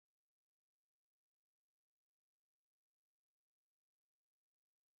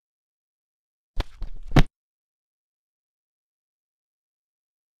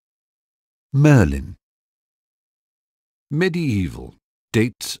Merlin. Medieval,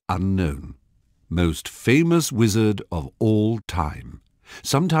 dates unknown. Most famous wizard of all time,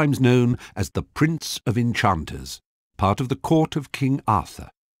 sometimes known as the Prince of Enchanters, part of the court of King Arthur.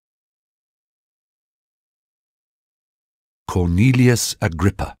 Cornelius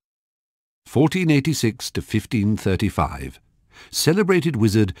Agrippa, 1486 to 1535, celebrated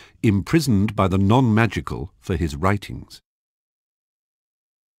wizard imprisoned by the non-magical for his writings.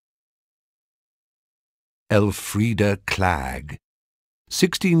 Elfrida Clagg,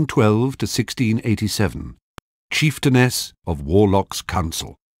 1612 to 1687, chieftainess of Warlock's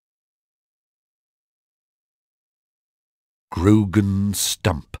Council. Grogan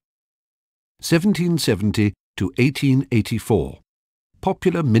Stump, 1770 to 1884,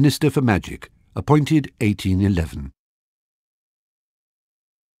 popular Minister for Magic, appointed 1811.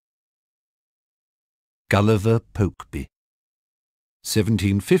 Gulliver Pokeby,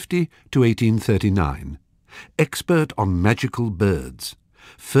 1750 to 1839, expert on magical birds,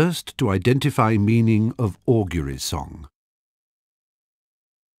 first to identify meaning of augury song.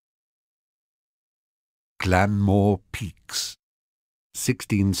 Glanmore Peakes,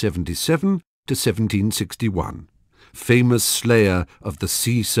 1677 to 1761, famous slayer of the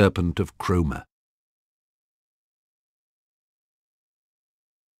sea serpent of Cromer.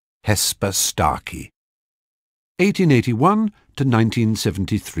 Hesper Starkey, 1881 to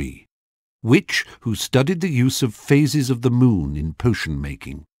 1973, witch who studied the use of phases of the moon in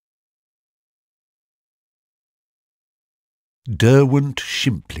potion-making. Derwent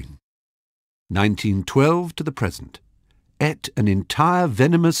Shimpling, 1912 to the present, ate an entire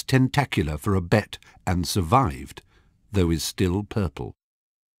venomous tentacula for a bet and survived, though is still purple.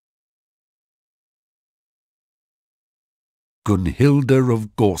 Gunhilder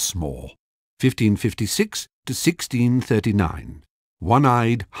of Gorsemoor, 1556 to 1639,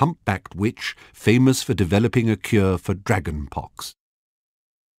 one-eyed, humpbacked witch famous for developing a cure for dragon-pox.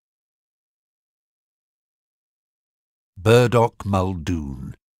 Burdock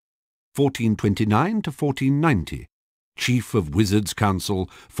Muldoon, 1429 to 1490, Chief of Wizards' Council,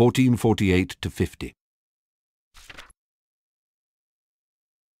 1448 to 50.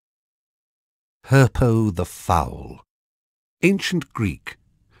 Herpo the Foul, ancient Greek,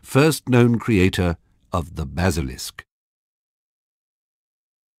 first known creator of the basilisk.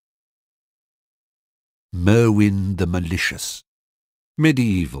 Merwyn the Malicious,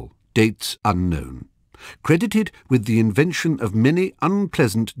 medieval, dates unknown, credited with the invention of many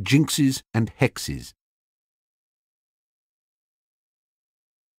unpleasant jinxes and hexes.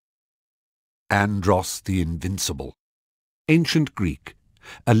 Andros the Invincible, ancient Greek,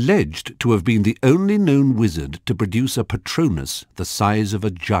 alleged to have been the only known wizard to produce a Patronus the size of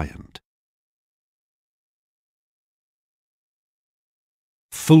a giant.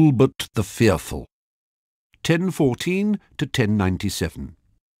 Fulbert the Fearful, 1014 to 1097,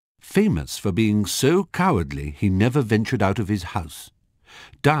 famous for being so cowardly he never ventured out of his house,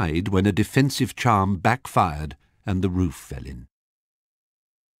 died when a defensive charm backfired and the roof fell in.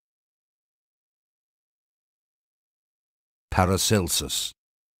 Paracelsus,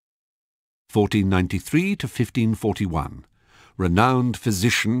 1493 to 1541, renowned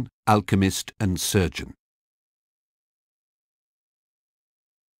physician, alchemist and surgeon.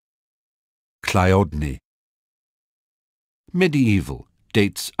 Cleodne, medieval,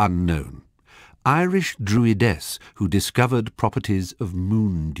 dates unknown, Irish druidess who discovered properties of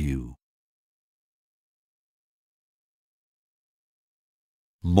moon dew.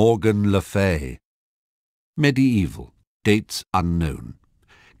 Morgan le Fay, medieval, dates unknown,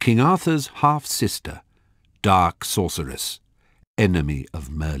 King Arthur's half-sister, dark sorceress, enemy of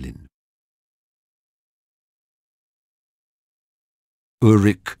Merlin.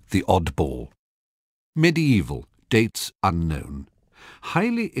 Uric the Oddball, medieval, dates unknown,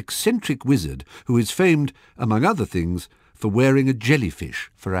 highly eccentric wizard who is famed, among other things, for wearing a jellyfish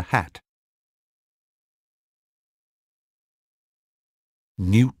for a hat.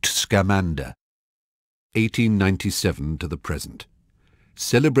 Newt Scamander, 1897 to the present,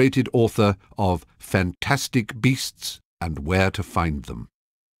 celebrated author of Fantastic Beasts and Where to Find Them.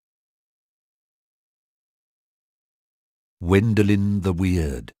 Wendlin the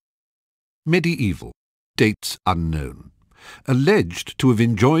Weird, medieval, dates unknown, alleged to have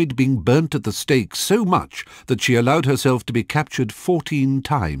enjoyed being burnt at the stake so much that she allowed herself to be captured 14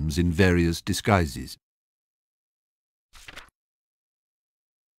 times in various disguises.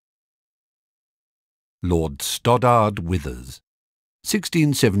 Lord Stoddard Withers,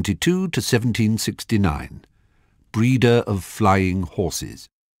 1672 to 1769, breeder of flying horses.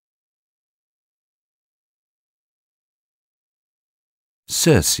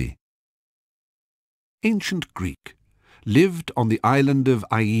 Circe, Ancient Greek. Lived on the island of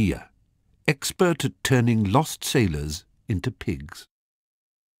Aia. Expert at turning lost sailors into pigs.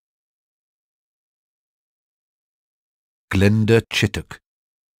 Glenda Chittock.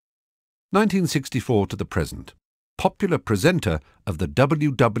 1964 to the present. Popular presenter of the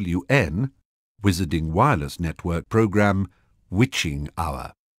WWN, Wizarding Wireless Network programme, Witching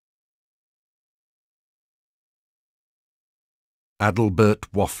Hour. Adalbert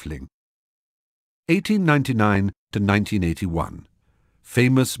Waffling. 1899 to 1981.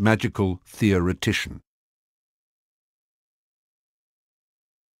 Famous magical theoretician.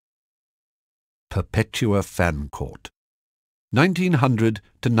 Perpetua Fancourt. 1900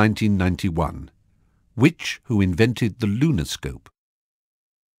 to 1991. Witch who invented the lunarscope.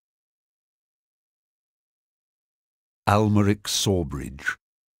 Almerick Sawbridge.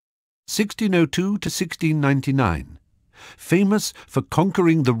 1602 to 1699. Famous for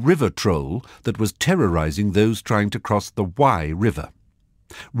conquering the river troll that was terrorising those trying to cross the Wye River.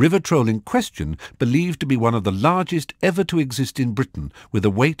 River troll in question believed to be one of the largest ever to exist in Britain, with a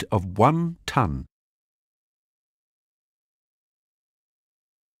weight of 1 ton.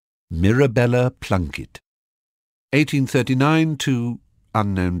 Mirabella Plunkett. 1839 to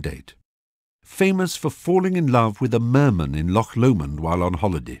unknown date. Famous for falling in love with a merman in Loch Lomond while on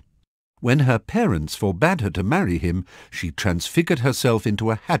holiday. When her parents forbade her to marry him, she transfigured herself into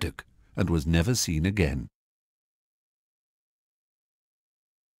a haddock and was never seen again.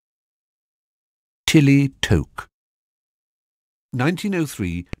 Tilly Toke.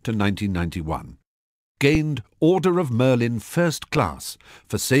 1903 to 1991. Gained Order of Merlin First Class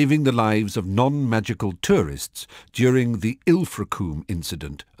for saving the lives of non-magical tourists during the Ilfracombe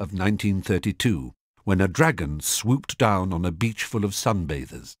incident of 1932, when a dragon swooped down on a beach full of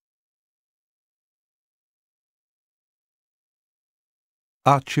sunbathers.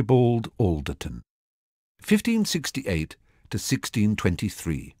 Archibald Alderton. 1568 to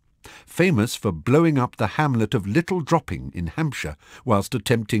 1623. Famous for blowing up the hamlet of Little Dropping in Hampshire whilst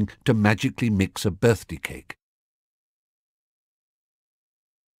attempting to magically mix a birthday cake.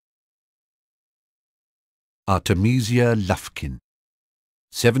 Artemisia Lufkin.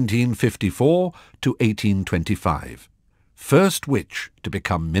 1754 to 1825. First witch to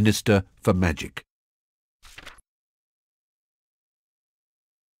become Minister for Magic.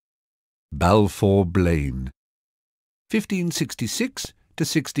 Balfour Blane. 1566 to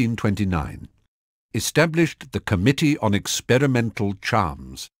 1629. Established the Committee on Experimental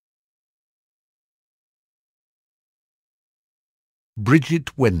Charms. Bridget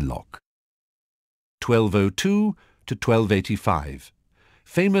Wenlock. 1202 to 1285.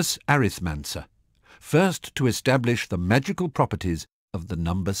 Famous arithmancer. First to establish the magical properties of the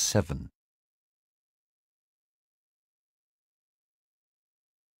number 7.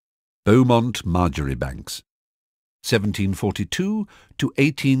 Beaumont Marjoribanks. 1742 to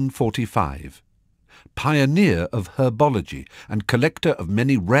 1845. Pioneer of herbology and collector of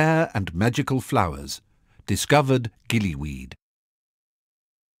many rare and magical flowers. Discovered gillyweed.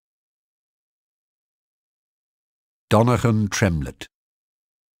 Donaghan Tremlett.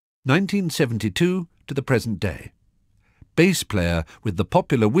 1972 to the present day. Bass player with the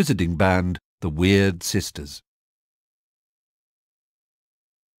popular wizarding band The Weird Sisters.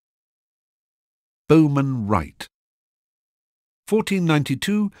 Bowman Wright. 1492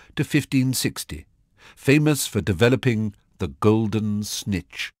 to 1560. Famous for developing the golden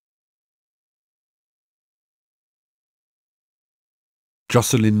snitch.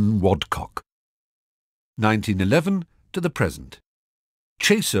 Joscelind Wadcock. 1911 to the present.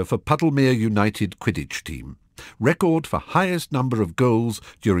 Chaser for Puddlemere United Quidditch team. Record for highest number of goals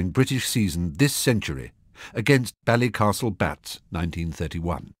during British season this century, against Ballycastle Bats,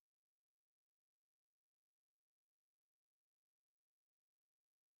 1931.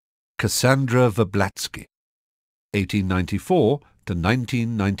 Cassandra Vablatsky. 1894 to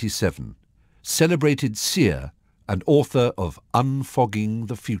 1997. Celebrated seer and author of Unfogging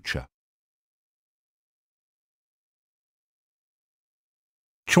the Future.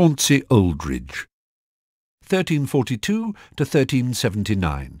 Chauncey Oldridge. 1342 to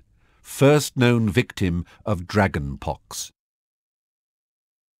 1379. First known victim of dragon pox.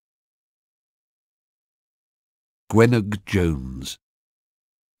 Gwennog Jones.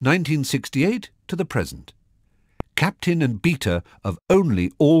 1968 to the present. Captain and beater of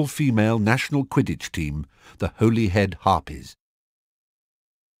only all-female national Quidditch team, the Holyhead Harpies.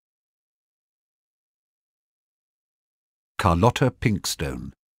 Carlotta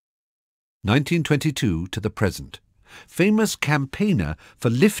Pinkstone. 1922 to the present. Famous campaigner for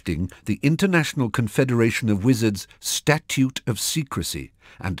lifting the International Confederation of Wizards' Statute of Secrecy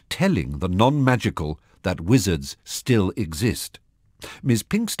and telling the non-magical that wizards still exist. Miss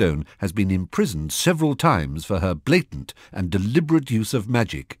Pinkstone has been imprisoned several times for her blatant and deliberate use of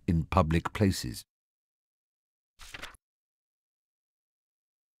magic in public places.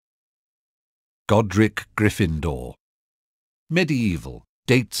 Godric Gryffindor. Medieval,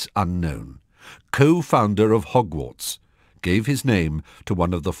 dates unknown. Co-founder of Hogwarts. Gave his name to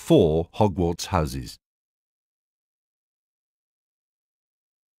one of the 4 Hogwarts houses.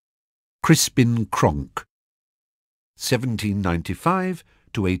 Crispin Cronk. 1795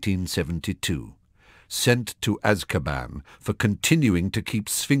 to 1872. Sent to Azkaban for continuing to keep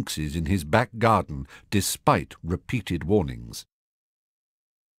sphinxes in his back garden despite repeated warnings.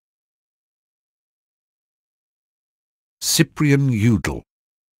 Cyprian Udall.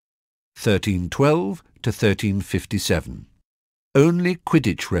 1312 to 1357. Only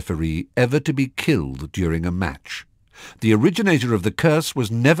Quidditch referee ever to be killed during a match. The originator of the curse was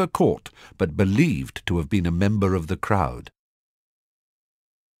never caught, but believed to have been a member of the crowd.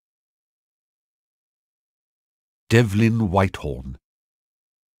 Devlin Whitehorn.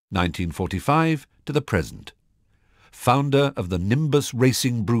 1945 to the present. Founder of the Nimbus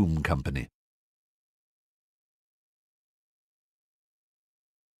Racing Broom Company.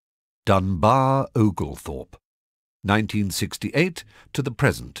 Dunbar Oglethorpe. 1968 to the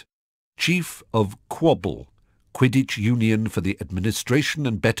present. Chief of Quabble, Quidditch Union for the Administration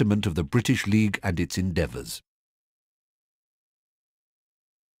and Betterment of the British League and its endeavours.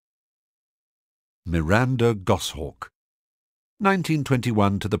 Miranda Goshawk.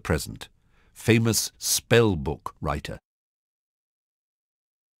 1921 to the present. Famous spellbook writer.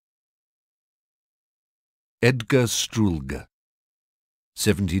 Edgar Strulga.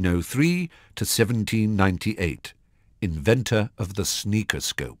 1703 to 1798. Inventor of the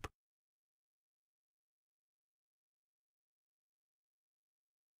sneakerscope.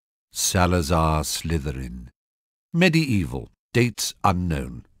 Salazar Slytherin. Medieval, dates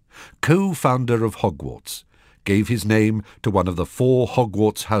unknown. Co-founder of Hogwarts. Gave his name to one of the 4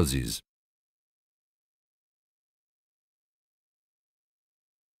 Hogwarts houses.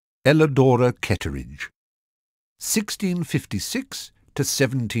 Elladora Ketteridge. 1656 to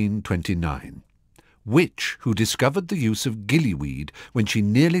 1729. Witch who discovered the use of gillyweed when she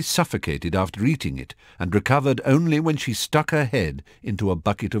nearly suffocated after eating it and recovered only when she stuck her head into a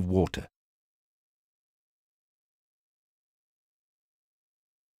bucket of water.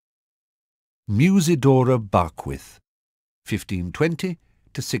 Musidora Barquith. 1520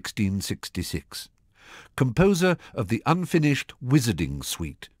 to 1666. Composer of the unfinished Wizarding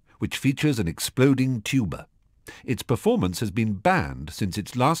Suite, which features an exploding tuba. Its performance has been banned since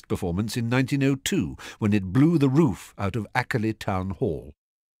its last performance in 1902, when it blew the roof out of Ackley Town Hall.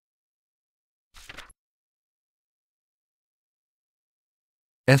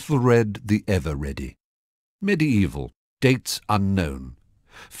 Ethelred the Ever-Ready. Medieval, dates unknown.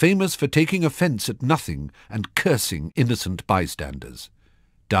 Famous for taking offence at nothing and cursing innocent bystanders.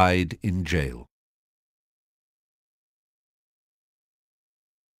 Died in jail.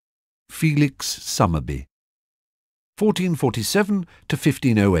 Felix Summerby. 1447 to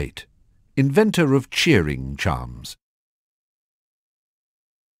 1508. Inventor of cheering charms.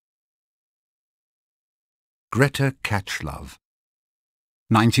 Greta Catchlove.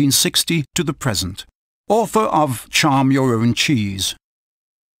 1960 to the present. Author of Charm Your Own Cheese.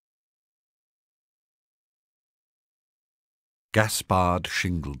 Gaspard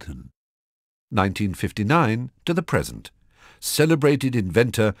Shingleton. 1959 to the present. Celebrated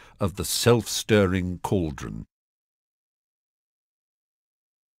inventor of the self-stirring cauldron.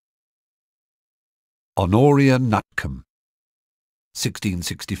 Honoria Nutcombe.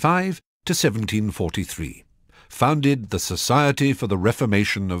 1665 to 1743. Founded the Society for the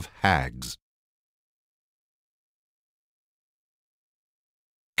Reformation of Hags.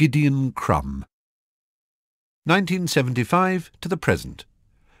 Gideon Crumb. 1975 to the present.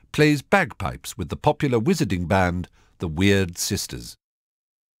 Plays bagpipes with the popular wizarding band, the Weird Sisters.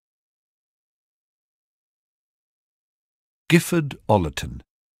 Gifford Ollerton.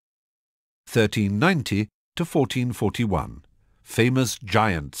 1390 to 1441. Famous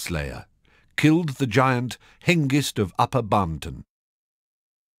giant slayer. Killed the giant Hengist of Upper Barnton.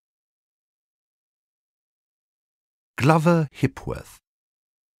 Glover Hipworth.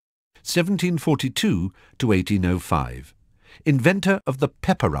 1742 to 1805. Inventor of the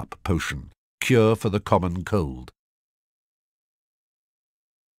pepper-up potion, cure for the common cold.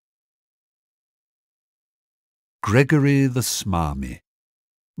 Gregory the Smarmy.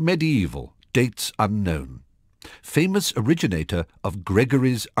 Medieval, dates unknown. Famous originator of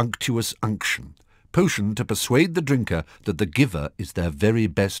Gregory's Unctuous Unction, potion to persuade the drinker that the giver is their very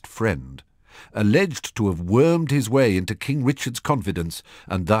best friend. alleged to have wormed his way into King Richard's confidence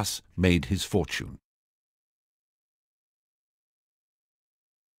and thus made his fortune.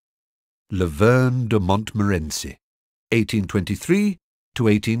 Laverne de Montmorency, 1823 to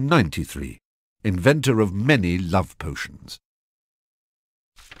 1893, inventor of many love potions.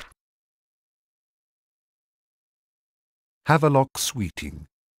 Havelock Sweeting,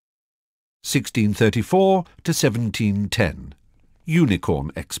 1634 to 1710,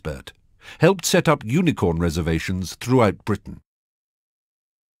 unicorn expert, helped set up unicorn reservations throughout Britain.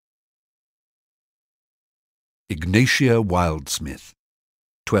 Ignatia Wildsmith,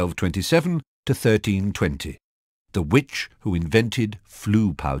 1227 to 1320, the witch who invented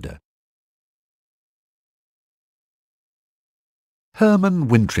flue powder. Herman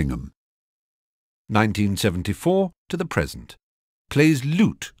Wintringham, 1974 to the present, plays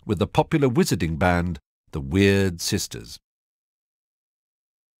lute with the popular wizarding band the Weird Sisters.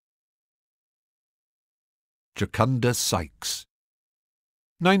 Jocunda Sykes,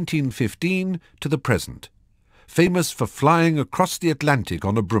 1915 to the present, famous for flying across the Atlantic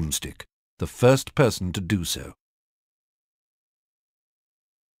on a broomstick, the first person to do so.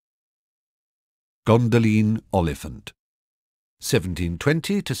 Gondoline Oliphant,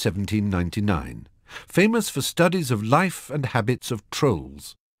 1720 to 1799, famous for studies of life and habits of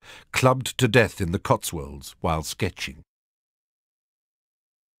trolls, clubbed to death in the Cotswolds while sketching.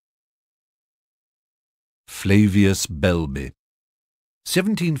 Flavius Belby,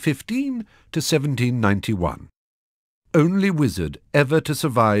 1715 to 1791, only wizard ever to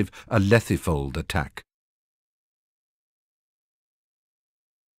survive a Lethifold attack.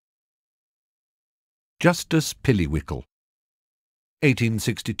 Justus Pillywickle,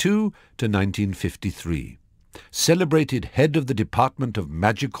 1862 to 1953, celebrated head of the Department of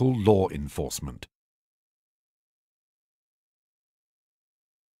Magical Law Enforcement.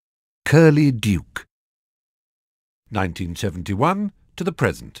 Curly Duke, 1971 to the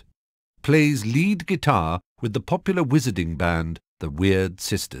present, plays lead guitar with the popular wizarding band the Weird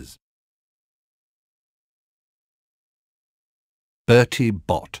Sisters. Bertie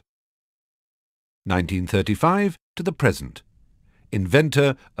Bott, 1935 to the present,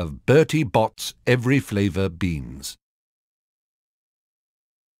 inventor of Bertie Bott's Every Flavour beans.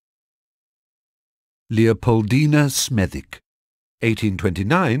 Leopoldina Smethwick,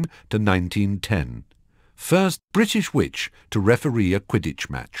 1829 to 1910, first British witch to referee a Quidditch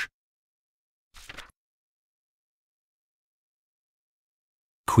match.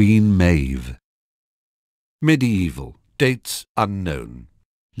 Queen Maeve, medieval, dates unknown.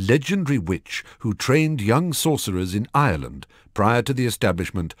 Legendary witch who trained young sorcerers in Ireland prior to the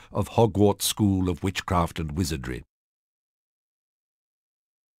establishment of Hogwarts School of Witchcraft and Wizardry.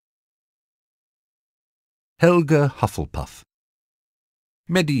 Helga Hufflepuff,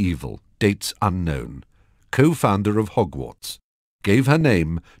 medieval, dates unknown, co-founder of Hogwarts, gave her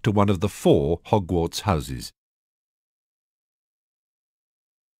name to one of the 4 Hogwarts houses.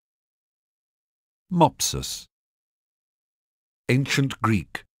 Mopsus, ancient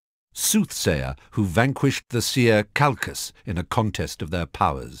Greek, soothsayer who vanquished the seer Calchas in a contest of their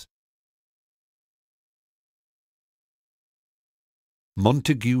powers.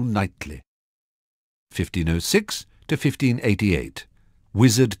 Montague Knightley, 1506 to 1588,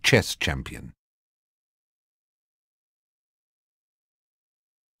 wizard chess champion.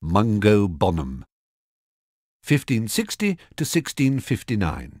 Mungo Bonham, 1560 to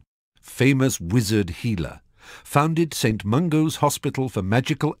 1659, famous wizard healer, founded St. Mungo's Hospital for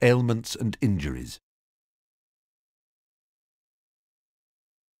Magical Ailments and Injuries.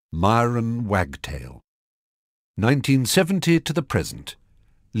 Myron Wagtail, 1970 to the present,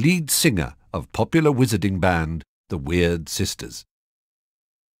 lead singer of popular wizarding band the Weird Sisters.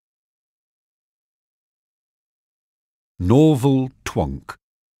 Norval Twonk,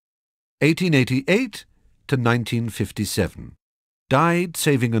 1888 to 1957, died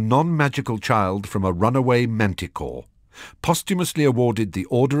saving a non-magical child from a runaway manticore, posthumously awarded the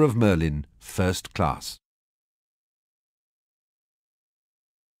Order of Merlin, First Class.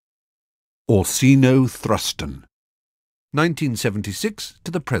 Orsino Thruston, 1976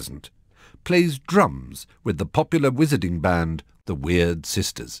 to the present, plays drums with the popular wizarding band the Weird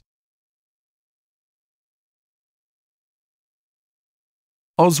Sisters.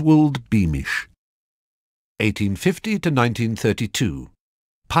 Oswald Beamish, 1850 to 1932,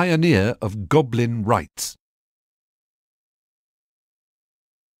 pioneer of goblin rites.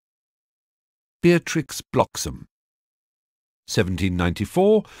 Beatrix Bloxham,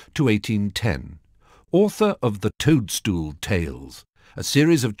 1794 to 1810, author of The Toadstool Tales, a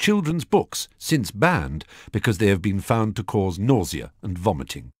series of children's books since banned because they have been found to cause nausea and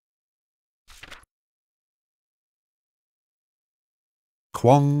vomiting.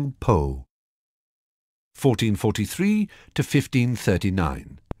 Quang Po, 1443 to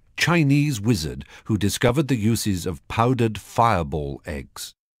 1539, Chinese wizard who discovered the uses of powdered fireball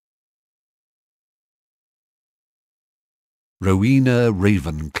eggs. Rowena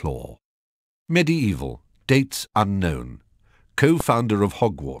Ravenclaw, medieval, dates unknown, co-founder of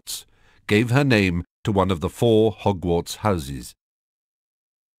Hogwarts, gave her name to one of the 4 Hogwarts houses.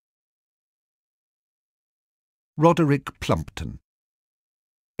 Roderick Plumpton,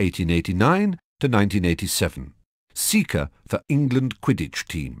 1889 to 1987, seeker for England Quidditch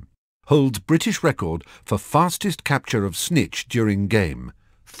team, holds British record for fastest capture of snitch during game,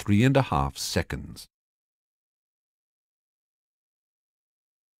 3.5 seconds.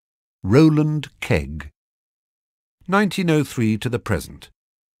 Roland Kegg, 1903 to the present,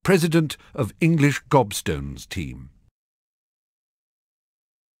 president of English Gobstones team.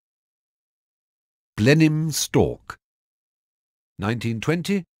 Blenheim Stalk,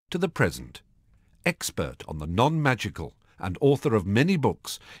 1920 to the present, expert on the non-magical and author of many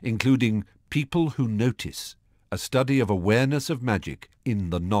books, including People Who Notice, a study of awareness of magic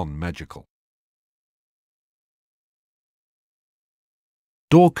in the non-magical.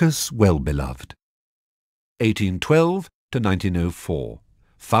 Dorcas Wellbeloved, 1812 to 1904,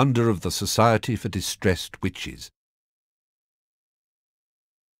 founder of the Society for Distressed Witches.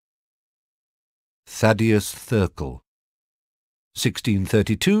 Thaddeus Thirkell,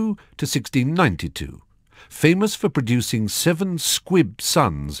 1632 to 1692, famous for producing 7 squib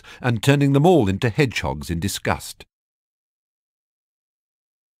sons and turning them all into hedgehogs in disgust.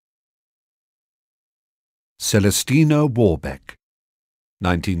 Celestina Warbeck,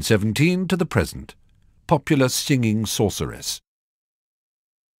 1917 to the present, popular singing sorceress.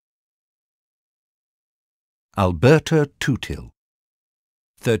 Alberta Tootill,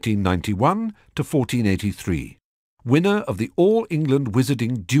 1391 to 1483, winner of the All England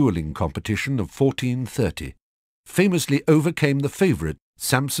Wizarding Duelling Competition of 1430, famously overcame the favourite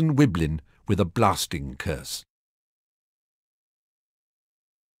Samson Wiblin with a blasting curse.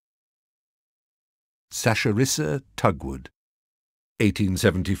 Sasharissa Tugwood,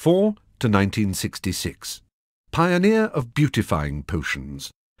 1874 to 1966, pioneer of beautifying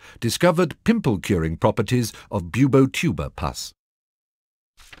potions, discovered pimple-curing properties of bubotuber pus.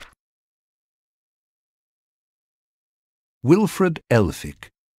 Wilfred Elphick,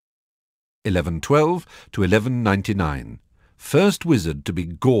 1112 to 1199, first wizard to be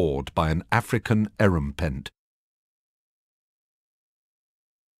gored by an African erumpent.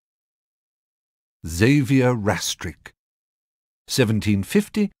 Xavier Rastrick,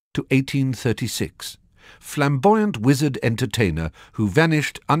 1750 to 1836, flamboyant wizard entertainer who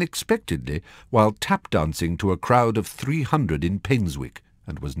vanished unexpectedly while tap dancing to a crowd of 300 in Painswick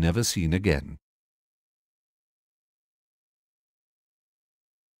and was never seen again.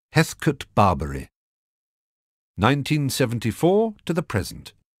 Heathcote Barbary, 1974 to the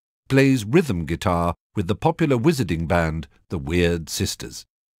present, plays rhythm guitar with the popular wizarding band The Weird Sisters.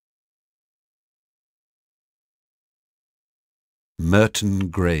 Merton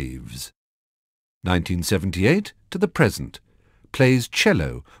Graves, 1978 to the present, plays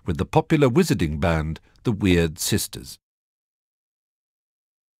cello with the popular wizarding band The Weird Sisters.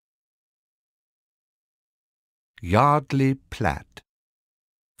 Yardley Platt,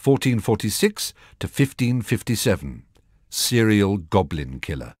 1446 to 1557, serial goblin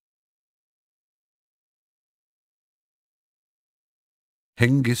killer.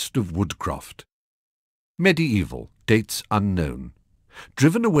 Hengist of Woodcroft, medieval, dates unknown.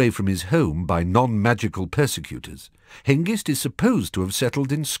 Driven away from his home by non-magical persecutors, Hengist is supposed to have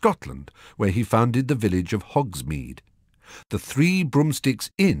settled in Scotland, where he founded the village of Hogsmeade. The 3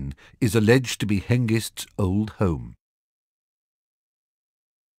 Broomsticks Inn is alleged to be Hengist's old home.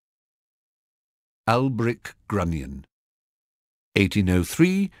 Almerick Grunion,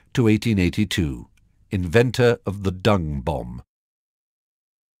 1803 to 1882, inventor of the dung bomb.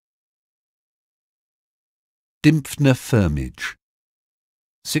 Dymphna Firmage,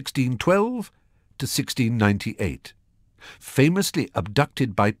 1612 to 1698, famously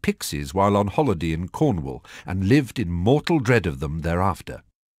abducted by pixies while on holiday in Cornwall and lived in mortal dread of them thereafter,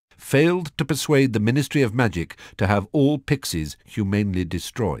 failed to persuade the Ministry of Magic to have all pixies humanely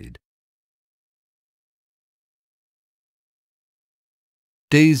destroyed.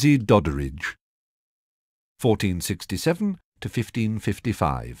 Daisy Doddridge, 1467 to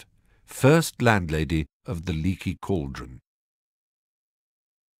 1555, first landlady of the Leaky Cauldron.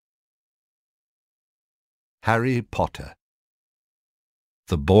 Harry Potter,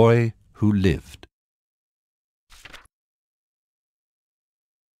 the boy who lived.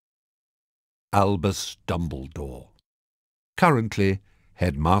 Albus Dumbledore, currently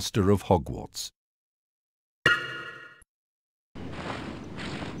Headmaster of Hogwarts.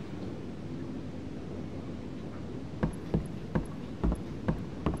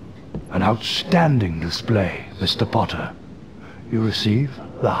 An outstanding display, Mr. Potter. You receive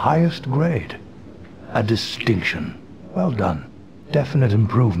the highest grade. A distinction. Well done. Definite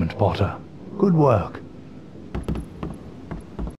improvement, Potter. Good work.